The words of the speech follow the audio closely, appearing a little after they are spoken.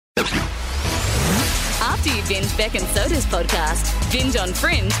After you binge Beck and Soda's podcast, binge on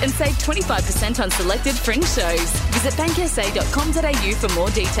Fringe and save 25% on selected Fringe shows. Visit banksa.com.au for more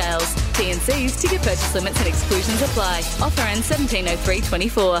details. T&Cs, ticket purchase limits and exclusions apply. Offer ends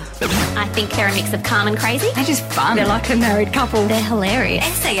 17/03/24. I think they're a mix of calm and crazy. They're just fun. They're like a married couple. They're hilarious.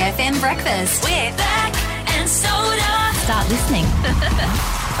 SAFM Breakfast with Beck and Soda. Start listening.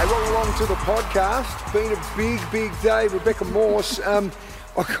 Hey, welcome along to the podcast. Been a big day. Rebecca Morse.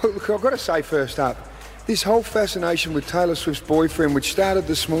 I've got to say first up, this whole fascination with Taylor Swift's boyfriend, which started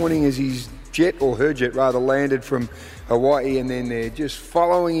this morning as his jet, or her jet rather, landed from Hawaii, and then they're just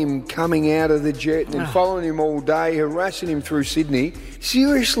following him coming out of the jet and then following him all day, harassing him through Sydney.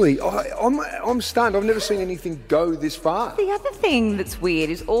 Seriously, I'm stunned. I've never seen anything go this far. The other thing that's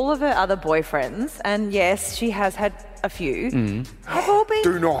weird is all of her other boyfriends, and yes, she has had a few, have all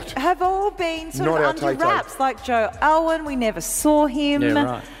been sort Not of our under Tay-Tay. wraps. Like Joe Alwyn, we never saw him. Yeah,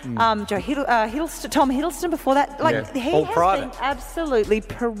 right. Tom Hiddleston before that. Like he All has private. been absolutely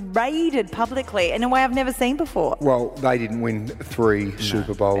paraded publicly in a way I've never seen before. Well, they didn't win 3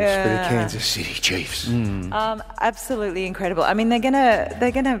 Super Bowls for the Kansas City Chiefs. Absolutely incredible. I mean, they're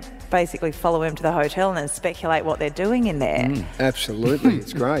gonna basically follow him to the hotel and then speculate what they're doing in there. Absolutely,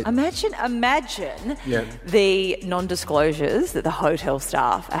 it's great. Imagine Yeah. the non-disclosures that the hotel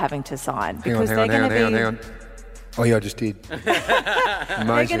staff are having to sign Hang on. Oh, yeah, I just did. They're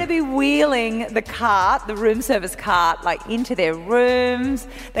Amazing. going to be wheeling the room service cart, like into their rooms.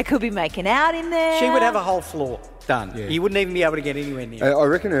 They could be making out in there. She would have a whole floor done. Yeah. You wouldn't even be able to get anywhere near. I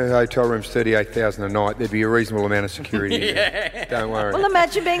reckon her hotel room's $38,000 a night. There'd be a reasonable amount of security in there. Don't worry. Well,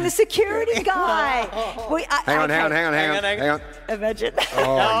 imagine being the security guy. Hang on. Imagine.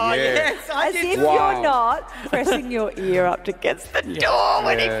 Oh, yeah. Yes, I As did. if Wow. you're not pressing your ear up against the door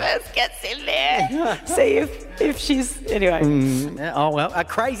when he first gets in there. See if she's... Anyway. Oh, well, a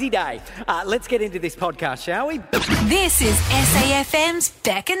crazy day. Let's get into this podcast, shall we? This is SAFM's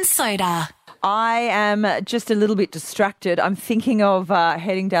Beck and Soda. I am just a little bit distracted. I'm thinking of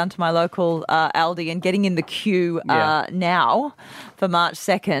heading down to my local Aldi and getting in the queue now for March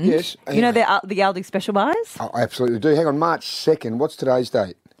 2nd. Yes. You know the Aldi special buys? Oh, I absolutely do. Hang on, March 2nd. What's today's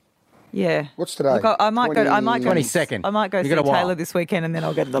date? Yeah. What's today? Look, I might go. 22nd. I might go You see got a while. Taylor this weekend, and then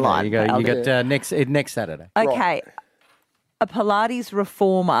I'll get in the line. You for got Aldi. next Saturday. Okay. A Pilates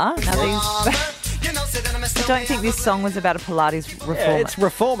reformer. Now these. I don't think this song was about a Pilates reformer. Yeah, it's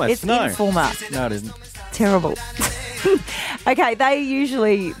reformer. It's no. informer. No, it isn't. Terrible. Okay, they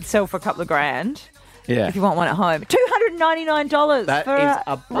usually sell for a couple of grand. Yeah. If you want one at home. $299 That for is a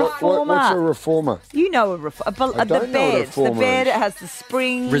a- reformer. What's a reformer? You know I don't know what a the bed. The reformer bed, is. it has the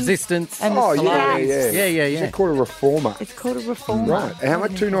spring. Resistance. And the Oh, yeah. slats. Yeah. Is it called a reformer? It's called a reformer. Right. How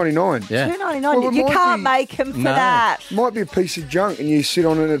much? $2.99? Yeah. $2.99. Well, it You might can't be- make them for No. that. Might be a piece of junk and you sit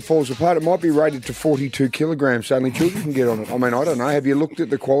on it and it falls apart. It might be rated to 42 kilograms so only children can get on it. I mean, I don't know. Have you looked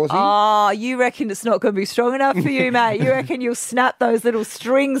at the quality? Oh, you reckon it's not going to be strong enough for you, mate? You reckon you'll snap those little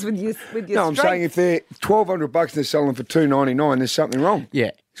strings with your No, I'm strength? saying if they're $1,200 and they're selling for $2.99, there's something wrong.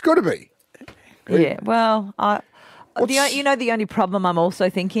 Yeah. It's got to be. Yeah, well, the only problem I'm also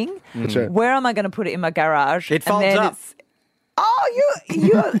thinking, What's that? where am I going to put it in my garage? It folds up. Oh, do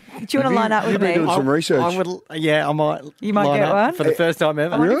you want to line up with You've been me? doing some research. I might. You might line get up one? for the first time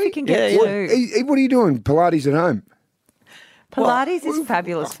ever. I wonder if Really? you can get Yeah, two. What are you doing? Pilates at home? Pilates is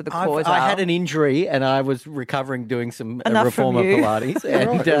fabulous for the core. I had an injury and I was recovering doing some Enough from reformer you. Pilates. And,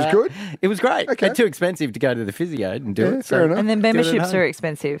 Right. It was good? It was great. Okay. And too expensive to go to the physio and do Yeah, it. fair enough. And then do it at memberships home. are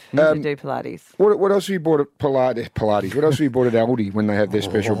expensive to do Pilates. What else have you bought at Pilates? What else have you bought at Aldi when they have their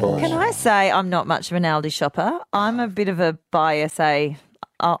special buys? Can I say I'm not much of an Aldi shopper? I'm a bit of a buy SA.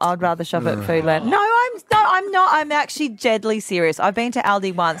 I'd rather shop at Foodland. No, I'm not. I'm actually deadly serious. I've been to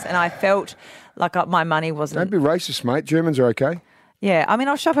Aldi once and I felt like my money wasn't. Don't be racist, mate. Germans are okay. Yeah, I mean,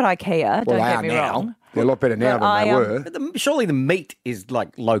 I'll shop at IKEA. Well, don't they get are me now. wrong. They're a lot better now But than they I, were. But surely the meat is like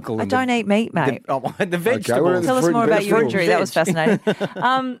local. I and don't eat meat, mate. the what are vegetables. the Tell us fruit more and about your vegetables? injury. That was fascinating.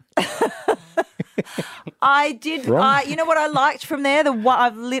 I did. Right. You know what I liked from there?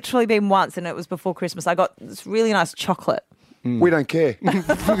 I've literally been once, and it was before Christmas. I got this really nice chocolate. We don't care.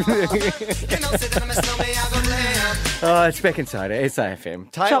 Oh, it's Beck and Soda, SAFM.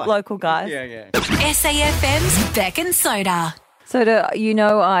 Taylor. Shop local, guys. Yeah. SAFM's Beck and Soda. So,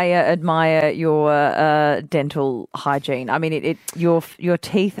 I admire your dental hygiene. I mean, your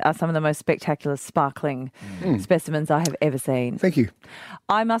teeth are some of the most spectacular, sparkling specimens I have ever seen. Thank you.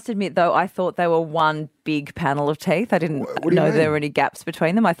 I must admit, though, I thought they were one big panel of teeth. I didn't What do you know mean? there were any gaps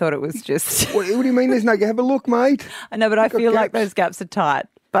between them. I thought it was just... What do you mean there's no... Have a look, mate. I know, but I You've got feel like gaps. those gaps are tight.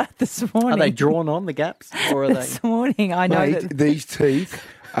 But this morning... Are they drawn on the gaps? Or are they... This morning, I know Mate, that... these teeth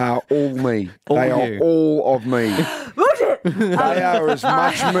are all me. All they are you. all of me. They are as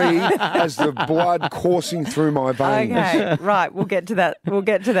much me as the blood coursing through my veins. Okay, right. We'll get to that. We'll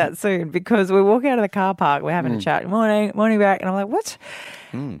get to that soon because we walk out of the car park. We're having a chat. Morning back, and I'm like, what?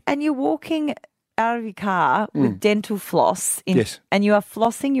 And you're walking out of your car with dental floss in, Yes. and you are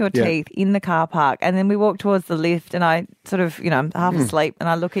flossing your Yeah. teeth in the car park. And then we walk towards the lift, and I sort of, I'm half asleep, and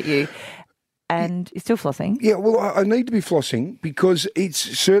I look at you, and you're still flossing. Yeah, well, I need to be flossing because it's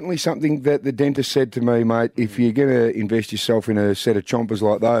certainly something that the dentist said to me, mate, if you're going to invest yourself in a set of chompers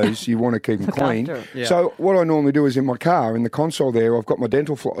like those, you want to keep them clean. after 'em. Yeah. So what I normally do is in my car, in the console there, I've got my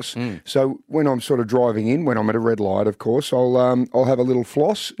dental floss. So when I'm sort of driving in, when I'm at a red light, of course, I'll have a little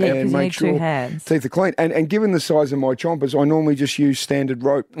floss Yeah, 'cause and you make need two sure hands. teeth are clean. And given the size of my chompers, I normally just use standard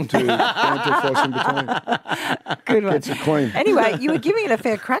rope to dental floss in between. Good one. Gets it clean. Anyway, you were giving it a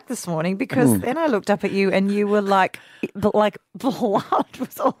fair crack this morning because then I looked up at you and you were like blood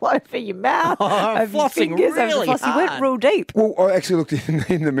was all over your mouth, over your flossing fingers, over the really floss. You went hard. real deep. Well, I actually looked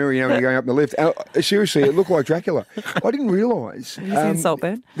in the mirror, when you're going up the lift. And seriously, it looked like Dracula. I didn't realise You seen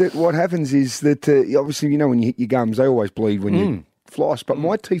Saltburn? that what happens is that, obviously, when you hit your gums, they always bleed when you floss. But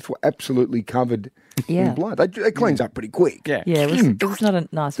my teeth were absolutely covered Yeah. in blood. It cleans up pretty quick. Yeah. Yeah, it was not a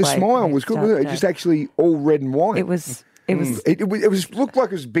nice The way. smile to was good, start wasn't it? the Just day. actually all red and white. It was. It looked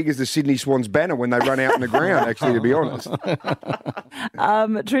like as big as the Sydney Swans banner when they run out in the ground, actually, to be honest.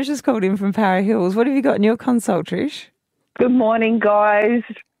 Trish has called in from Para Hills. What have you got in your console, Trish? Good morning, guys.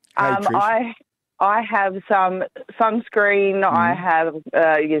 Trish. I have some sunscreen. I have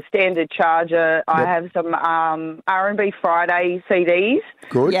your standard charger. I have some R&B Friday CDs.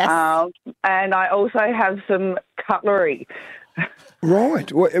 Good. Yes. And I also have some cutlery.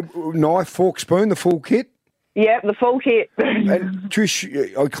 Right. Knife, fork, spoon, the full kit. Yep, the full kit. And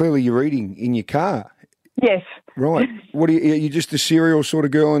Trish, clearly you're eating in your car. Yes. Right. What are you just a cereal sort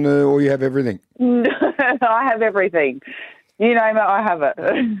of girl, or you have everything? I have everything. You name it, I have it.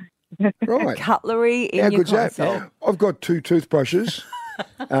 Right. Cutlery in How your good's that? console. I've got 2 toothbrushes.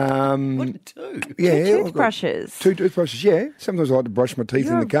 Two. Yeah, I've got Toothbrushes. 2 toothbrushes. Yeah. Sometimes I like to brush my teeth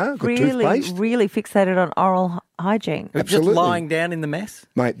in the car. Got toothpaste. really fixated on oral hygiene. Absolutely. Just lying down in the mess.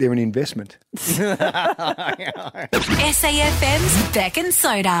 Mate, they're an investment. SAFM's Beck and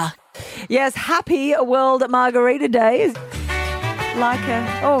Soda. Yes, happy World Margarita Day. Is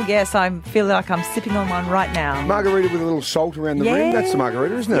yes, I feel like I'm sipping on one right now. Margarita with a little salt around the rim. That's the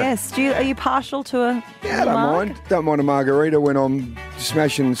margarita, isn't it? Yes. Are you partial to a Yeah, I don't marg? mind. Don't mind a margarita when I'm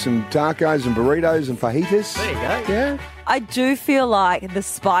smashing some tacos and burritos and fajitas. There you go. Yeah. I do feel like the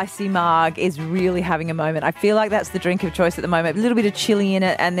spicy marg is really having a moment. I feel like that's the drink of choice at the moment. A little bit of chili in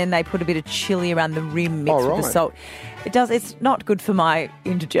it, and then they put a bit of chili around the rim mixed with the right. salt. It's not good for my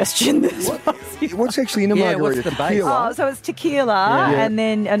indigestion. What's actually in a Yeah, margarita? what's the base? Tequila? Oh, so it's tequila and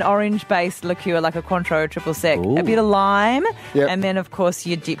then an orange-based liqueur like a Cointreau triple sec, a bit of lime, Yep. and then of course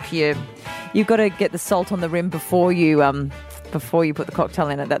you dip you've got to get the salt on the rim before you put the cocktail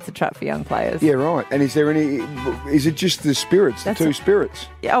in it. That's a trap for young players. Yeah, right. And is it just the spirits, That's the 2 a- spirits?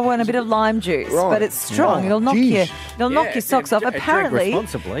 Yeah, oh, and a bit of lime juice, Right. but it's strong. Oh, It'll knock geez. your socks off. drink Apparently,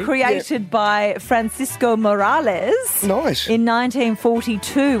 responsibly. created by Francisco Morales. Nice. In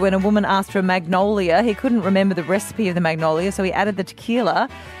 1942, when a woman asked for a magnolia, he couldn't remember the recipe of the magnolia, so he added the tequila.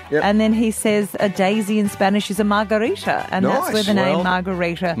 Yep. And then he says a daisy in Spanish is a margarita, and that's Nice. where the name Well,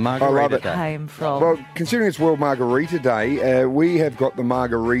 Margarita Margarita I love it. Day. came from. Well, considering it's World Margarita Day, we have got the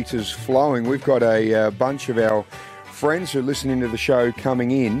margaritas flowing. We've got a bunch of our friends who are listening to the show coming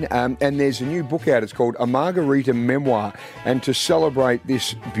in, and there's a new book out. It's called A Margarita Memoir. And to celebrate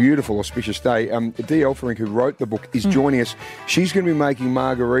this beautiful, auspicious day, Dee Elferink, who wrote the book, is joining us. She's going to be making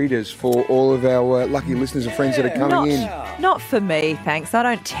margaritas for all of our lucky listeners and friends that are coming in. Not for me, thanks. I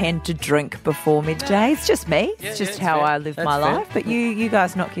don't tend to drink before midday. It's just me. It's just how fair. I live That's my fair. life. But you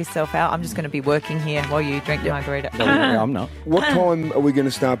guys knock yourself out. I'm just going to be working here while you drink your margarita. No, I'm not. What time are we going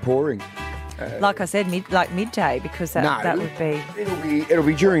to start pouring? Like I said, midday, because that would be. It'll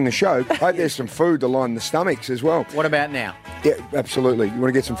be during the show. I hope there's some food to line the stomachs as well. What about now? Yeah, absolutely. You want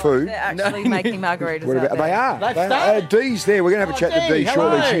to get some food? They're actually making margaritas. What out about, there. they are. Let's They are. start. Dee's there. We're going to have a chat to Dee, Dee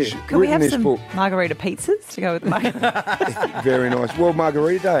shortly. hello. She's Can we written have this some book. margarita pizzas to go with the margarita? Very nice. World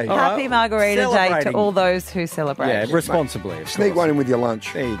Margarita Day. Happy Margarita Day to Celebrating. all those who celebrate. Yeah, responsibly. Of Sneak course. one in with your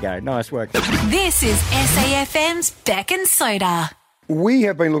lunch. There you go. Nice work. This is SAFM's Beck and Soda. We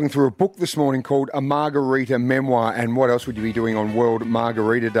have been looking through a book this morning called A Margarita Memoir, and what else would you be doing on World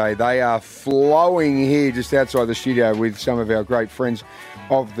Margarita Day? They are flowing here just outside the studio with some of our great friends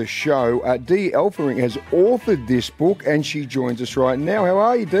of the show. Dee Elfering has authored this book and she joins us right now. How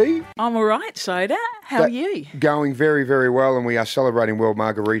are you, Dee? I'm all right, Soda. How are you? Going very, very well, and we are celebrating World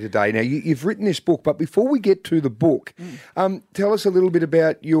Margarita Day. Now, you've written this book, but before we get to the book, tell us a little bit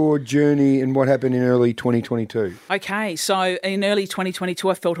about your journey and what happened in early 2022. Okay, so in early 2022,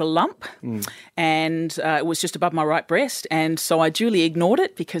 I felt a lump and it was just above my right breast, and so I duly ignored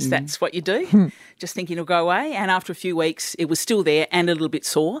it because that's what you do, just thinking it'll go away, and after a few weeks, it was still there and a little bit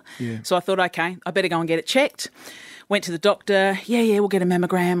sore. Yeah. So I thought, okay, I better go and get it checked. Went to the doctor. Yeah, we'll get a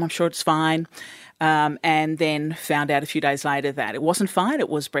mammogram. I'm sure it's fine. And then found out a few days later that it wasn't fine. It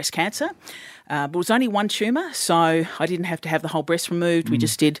was breast cancer. But it was only one tumour, so I didn't have to have the whole breast removed. We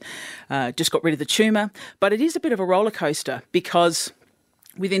just got rid of the tumour. But it is a bit of a roller coaster because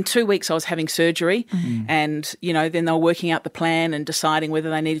within 2 weeks I was having surgery and, then they were working out the plan and deciding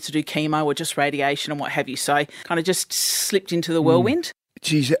whether they needed to do chemo or just radiation and what have you. So I kind of just slipped into the whirlwind.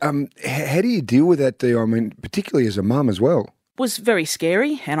 Geez, how do you deal with that, Dee? I mean, particularly as a mum as well. Was very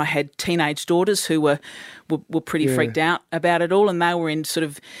scary, and I had teenage daughters who were pretty freaked out about it all, and they were in sort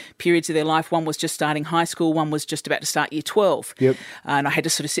of periods of their life. One was just starting high school, one was just about to start year 12. Yep. And I had to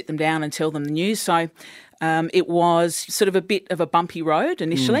sort of sit them down and tell them the news. So it was sort of a bit of a bumpy road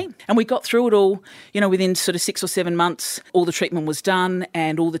initially, and we got through it all, within sort of 6 or 7 months. All the treatment was done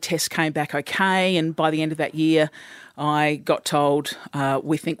and all the tests came back okay, and by the end of that year, I got told,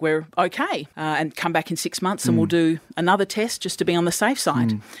 we think we're okay, and come back in 6 months and we'll do another test just to be on the safe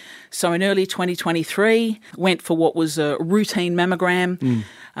side. So in early 2023, went for what was a routine mammogram,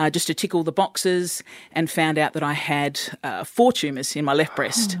 just to tick all the boxes, and found out that I had 4 tumours in my left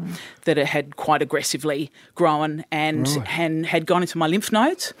breast that it had quite aggressively grown and had gone into my lymph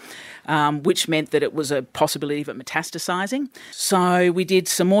nodes. Which meant that it was a possibility of it metastasising. So we did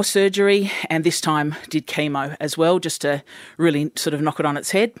some more surgery and this time did chemo as well, just to really sort of knock it on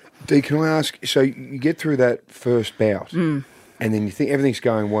its head. Dee, can I ask, so you get through that first bout and then you think everything's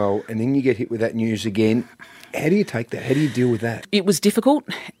going well and then you get hit with that news again. How do you take that? How do you deal with that? It was difficult.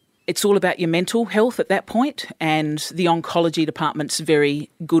 It's all about your mental health at that point, and the oncology department's very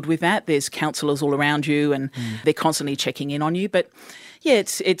good with that. There's counsellors all around you and they're constantly checking in on you. But yeah,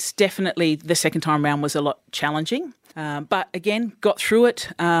 it's definitely, the second time round was a lot challenging. But again, got through it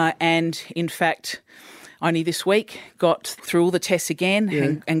and in fact, only this week got through all the tests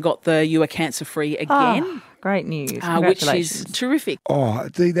again and got the "you are cancer-free" again. Oh, great news. Which is terrific. Oh,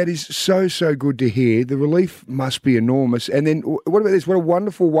 Dee, that is so, so good to hear. The relief must be enormous. And then what about this? What a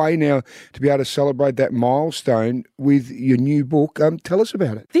wonderful way now to be able to celebrate that milestone with your new book. Tell us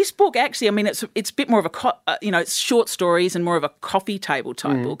about it. This book, actually, I mean, it's a bit more of a, it's short stories and more of a coffee table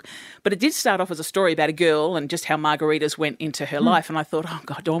type book. But it did start off as a story about a girl and just how margaritas went into her life. And I thought, oh,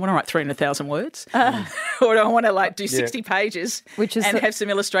 God, do I want to write 300,000 words? Or do I want to do 60 pages and have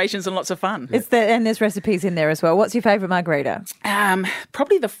some illustrations and lots of fun? And there's recipes in there as well. What's your favourite margarita?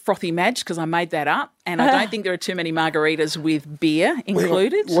 Probably the frothy Madge, because I made that up. And I don't think there are too many margaritas with beer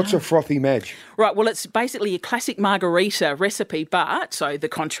included. What's a frothy Madge? Right, well, it's basically a classic margarita recipe, but so the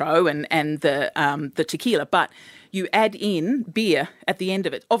Cointreau and the tequila, but you add in beer at the end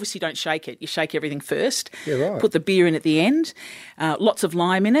of it. Obviously, don't shake it. You shake everything first. Yeah, right. Put the beer in at the end. Lots of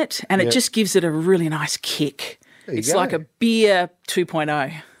lime in it, and it just gives it a really nice kick. It's like a beer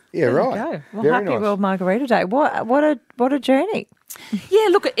 2.0. Yeah, right. There you go. Well, happy World Margarita Day. What a journey. Yeah,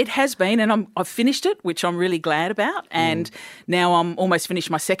 look, it has been, and I've finished it, which I'm really glad about. And now I'm almost finished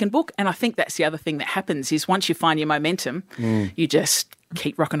my second book. And I think that's the other thing that happens is once you find your momentum, you just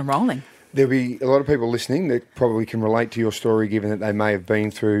keep rocking and rolling. There'll be a lot of people listening that probably can relate to your story, given that they may have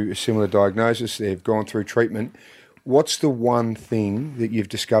been through a similar diagnosis, they've gone through treatment. What's the one thing that you've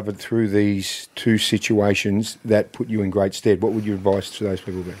discovered through these two situations that put you in great stead? What would your advice to those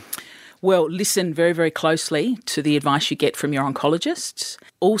people be? Well, listen very, very closely to the advice you get from your oncologists.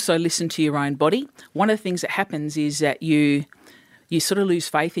 Also listen to your own body. One of the things that happens is that you sort of lose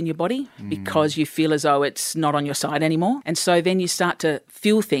faith in your body because you feel as though it's not on your side anymore. And so then you start to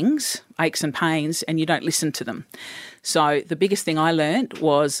feel things, aches and pains, and you don't listen to them. So the biggest thing I learned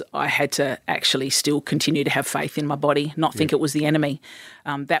was I had to actually still continue to have faith in my body, not think it was the enemy.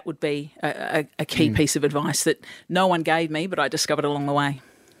 That would be a key piece of advice that no one gave me, but I discovered along the way.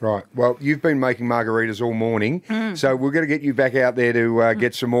 Right. Well, you've been making margaritas all morning, so we're going to get you back out there to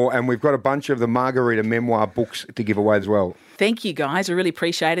get some more, and we've got a bunch of the Margarita memoir books to give away as well. Thank you, guys. I really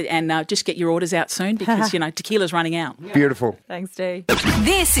appreciate it, and just get your orders out soon because, tequila's running out. Beautiful. Thanks, Dee.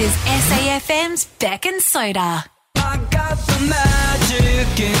 This is SAFM's Beck and Soda. got the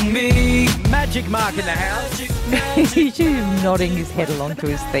magic in me. Magic Mark in the house. He's nodding his head along to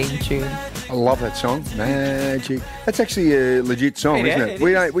his theme tune. I love that song, Magic. That's actually a legit song, isn't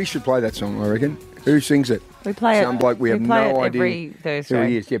it? We should play that song, I reckon. Who sings it? We play it. Some bloke we have no idea every Thursday. who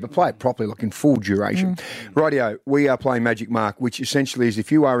he is. Yeah, but play it properly, like in full duration. Rightio, we are playing Magic Mark, which essentially is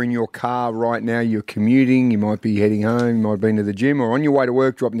if you are in your car right now, you're commuting, you might be heading home, you might have been to the gym, or on your way to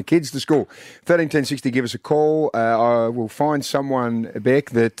work, dropping the kids to school. 131060, give us a call. I will find someone,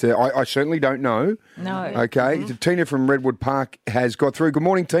 Beck, that I certainly don't know. No. Okay, Tina from Redwood Park has got through. Good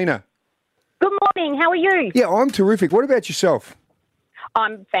morning, Tina. Good morning. How are you? Yeah, I'm terrific. What about yourself?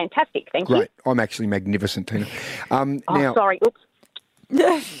 I'm fantastic, thank you. Great. I'm actually magnificent, Tina. Now, sorry. Oops.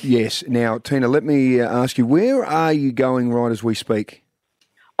 Yes. Now, Tina, let me ask you, where are you going right as we speak?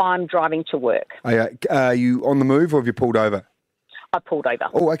 I'm driving to work. Are you on the move or have you pulled over? I pulled over.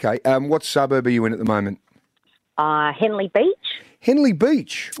 Oh, okay. What suburb are you in at the moment? Henley Beach. Henley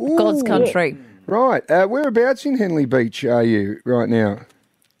Beach. Ooh. God's country. Right. Whereabouts in Henley Beach are you right now?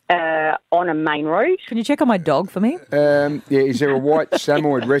 On a main road. Can you check on my dog for me? Yeah, is there a white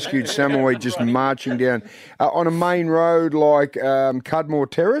samoyed, rescued samoyed just marching down on a main road like Cudmore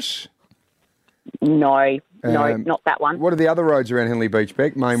Terrace? No, not that one. What are the other roads around Henley Beach,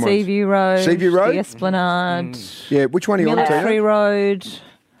 Beck? Main ones? Seaview Road. Seaview Road? The Esplanade. Yeah, which one are you on, Tina? Military Road.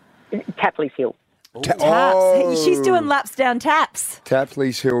 Tapley's Hill. Taps. She's doing laps down Taps.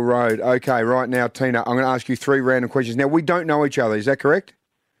 Tapley's Hill Road. Okay, right now, Tina, I'm going to ask you 3 random questions. Now, we don't know each other. Is that correct?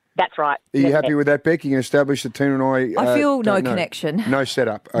 That's right. Are you happy with that, Beck? You can establish that Tina and I feel no don't know. connection. No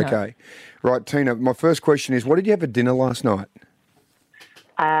setup. Okay. Right, Tina, my first question is, what did you have for dinner last night?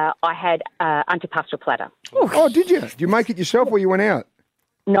 I had antipasta platter. Oh, did you? Did you make it yourself or you went out?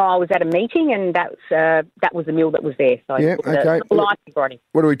 No, I was at a meeting and that was the meal that was there. So Yeah, okay.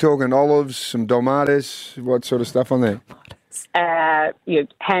 What are we talking? Olives, some dolmades, what sort of stuff on there?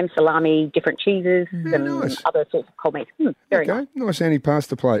 Ham, salami, different cheeses, and other sorts of cold meats. Very nice. Nice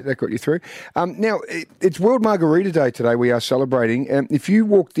antipasta plate. That got you through. Now, it's World Margarita Day today. We are celebrating. If you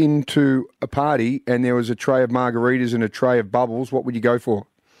walked into a party and there was a tray of margaritas and a tray of bubbles, what would you go for?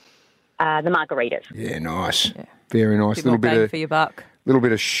 The margaritas. Yeah, nice. Yeah. Very nice. Bit more bang for your buck. Little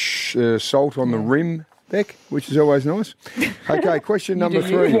bit of salt on the rim, Beck, which is always nice. Okay, question number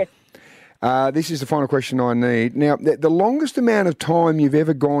 3. Yes. This is the final question I need. Now, the longest amount of time you've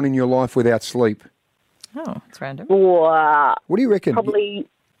ever gone in your life without sleep? Oh, it's random. What do you reckon? Probably,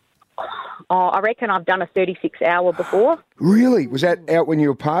 I reckon I've done a 36-hour before. Really? Was that out when you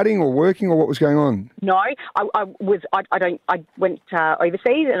were partying or working or what was going on? No, I went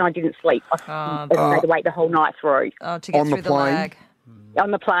overseas and I didn't sleep. I stayed awake the whole night through. Oh, to get through the lag.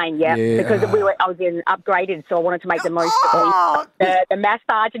 On the plane, yeah. Because I was upgraded, so I wanted to make the most of the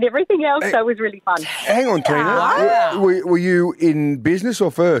massage and everything else, so it was really fun. Hang on, Tina. Were you in business or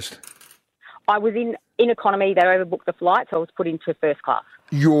first? I was in economy. They overbooked the flight, so I was put into first class.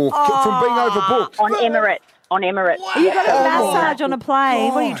 From being overbooked? On Emirates. Wow. You got a massage on a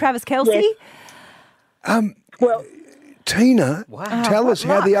plane. What are you, Travis Kelce? Yes. Well... Tina, tell us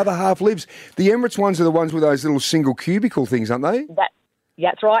how the other half lives. The Emirates ones are the ones with those little single cubicle things, aren't they?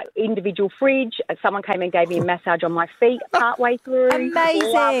 That's right. Individual fridge. Someone came and gave me a massage on my feet partway through.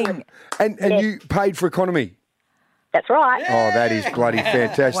 Amazing. And you paid for economy? That's right. Oh, that is bloody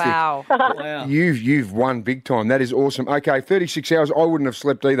fantastic. Wow. You've won big time. That is awesome. Okay, 36 hours. I wouldn't have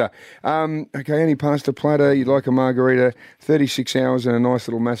slept either. Okay, any pasta platter, you'd like a margarita, 36 hours and a nice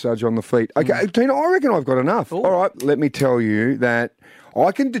little massage on the feet. Okay, Tina, I reckon I've got enough. All right, let me tell you that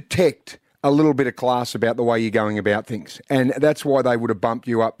I can detect a little bit of class about the way you're going about things. And that's why they would have bumped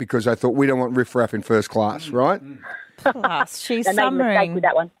you up, because they thought we don't want riffraff in first class, right? Plus, she's They made a mistake summering. with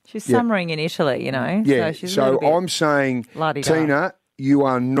that one. She's summering in Italy, you know. Yeah, So, she's a so little bit I'm saying, la-di-da. Tina, you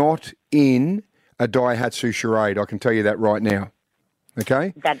are not in a Daihatsu charade. I can tell you that right now.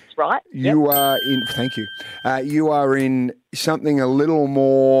 Okay? That's right. You are in, thank you. You are in something a little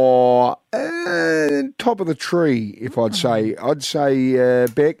more top of the tree, if I'd say. I'd say,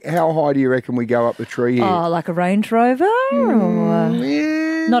 Beck, how high do you reckon we go up the tree here? Oh, like a Range Rover?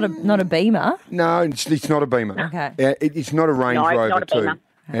 Yeah. Not a Beamer? No, it's not a Beamer. Okay. It's not a Range No, it's Rover not a too. Beamer.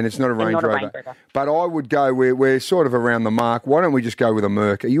 And it's not a Range not a Rover. Range Rover. But I would go, we're sort of around the mark. Why don't we just go with a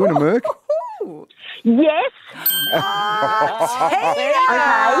Merc? Are you in a Merc? Yes.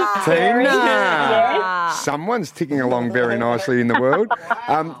 Tina! Yes. Someone's ticking along very nicely in the world.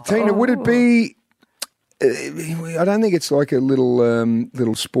 Tina, would it be... I don't think it's like a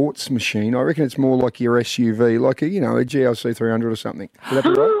little sports machine. I reckon it's more like your SUV, like a GLC 300 or something. Would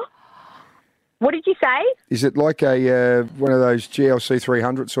that be right? What did you say? Is it like a one of those GLC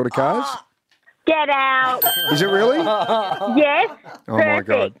 300 sort of cars? Get out. Is it really? Yes. Oh, my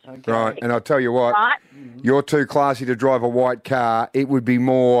God. Perfect. Right, and I'll tell you what, Right. you're too classy to drive a white car. It would be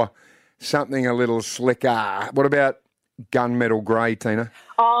more something a little slicker. What about gunmetal grey, Tina?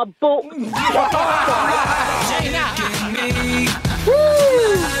 Oh, book.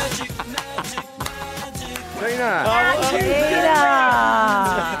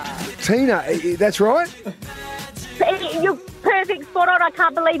 Tina, that's right? You're perfect, spot on. I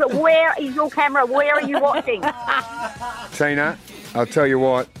can't believe it. Where is your camera? Where are you watching? Tina, I'll tell you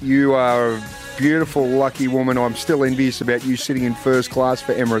what, you are a beautiful, lucky woman. I'm still envious about you sitting in first class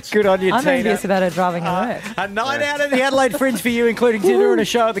for Emirates. Good on you, I'm Tina. envious about her driving to work. A night out at the Adelaide Fringe for you, including dinner and a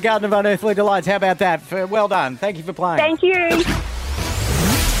show at the Garden of Unearthly Delights. How about that? Well done. Thank you for playing. Thank you.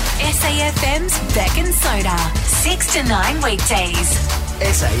 SAFM's Beck and Soda, 6 to 9 weekdays.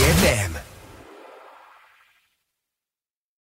 SAFM.